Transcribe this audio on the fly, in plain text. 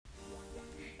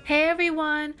Hey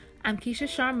everyone, I'm Keisha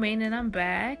Charmaine and I'm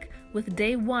back with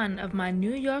day 1 of my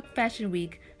New York Fashion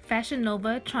Week Fashion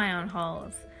Nova try-on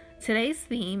hauls. Today's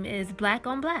theme is black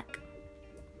on black.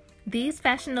 These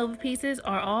Fashion Nova pieces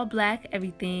are all black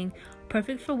everything,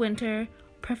 perfect for winter,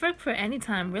 perfect for any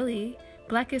time really.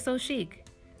 Black is so chic.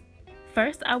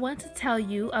 First, I want to tell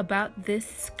you about this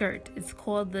skirt. It's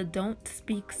called the Don't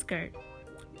Speak skirt,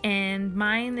 and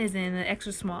mine is in an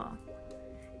extra small.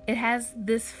 It has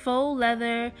this faux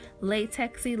leather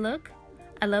latexy look.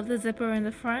 I love the zipper in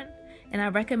the front, and I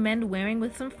recommend wearing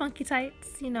with some funky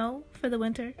tights, you know, for the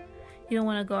winter. You don't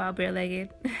want to go out bare-legged.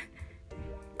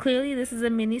 Clearly this is a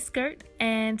mini skirt,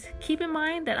 and keep in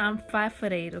mind that I'm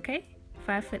 5'8", okay?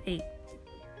 5'8",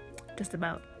 just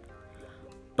about.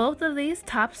 Both of these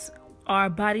tops are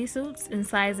bodysuits in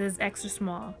sizes extra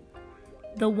small.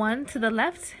 The one to the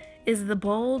left is the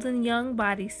bold and young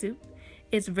bodysuit.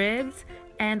 It's ribbed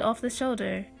and off the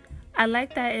shoulder. I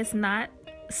like that it's not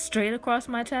straight across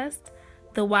my chest.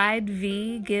 The wide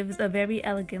V gives a very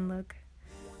elegant look.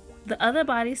 The other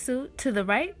bodysuit to the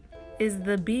right is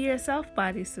the Be Yourself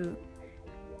bodysuit.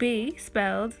 B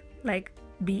spelled like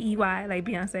B-E-Y, like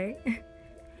Beyonce.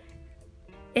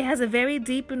 It has a very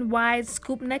deep and wide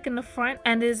scoop neck in the front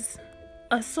and is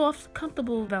a soft,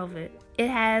 comfortable velvet. It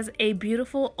has a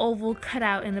beautiful oval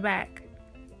cutout in the back.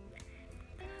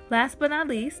 Last but not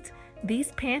least,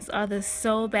 these pants are the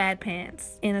So Bad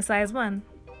pants in a size 1.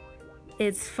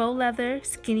 It's faux leather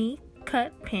skinny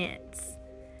cut pants.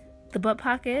 The butt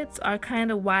pockets are kind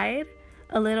of wide,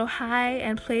 a little high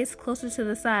and placed closer to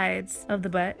the sides of the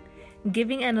butt,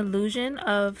 giving an illusion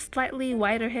of slightly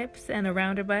wider hips and a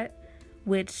rounder butt,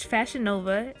 which Fashion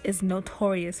Nova is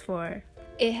notorious for.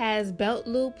 It has belt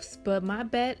loops, but my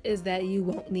bet is that you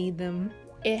won't need them.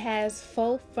 It has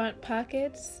faux front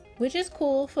pockets, which is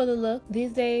cool for the look.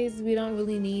 These days, we don't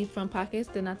really need front pockets.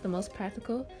 They're not the most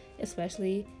practical,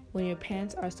 especially when your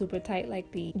pants are super tight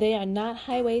like these. They are not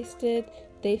high-waisted.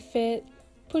 They fit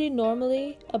pretty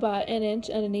normally, about an inch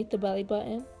underneath the belly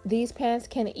button. These pants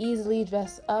can easily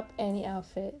dress up any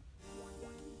outfit.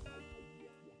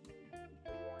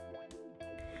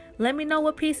 Let me know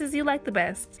what pieces you like the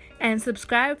best, and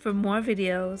subscribe for more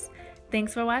videos.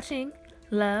 Thanks for watching.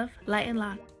 Love, light, and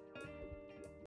lock.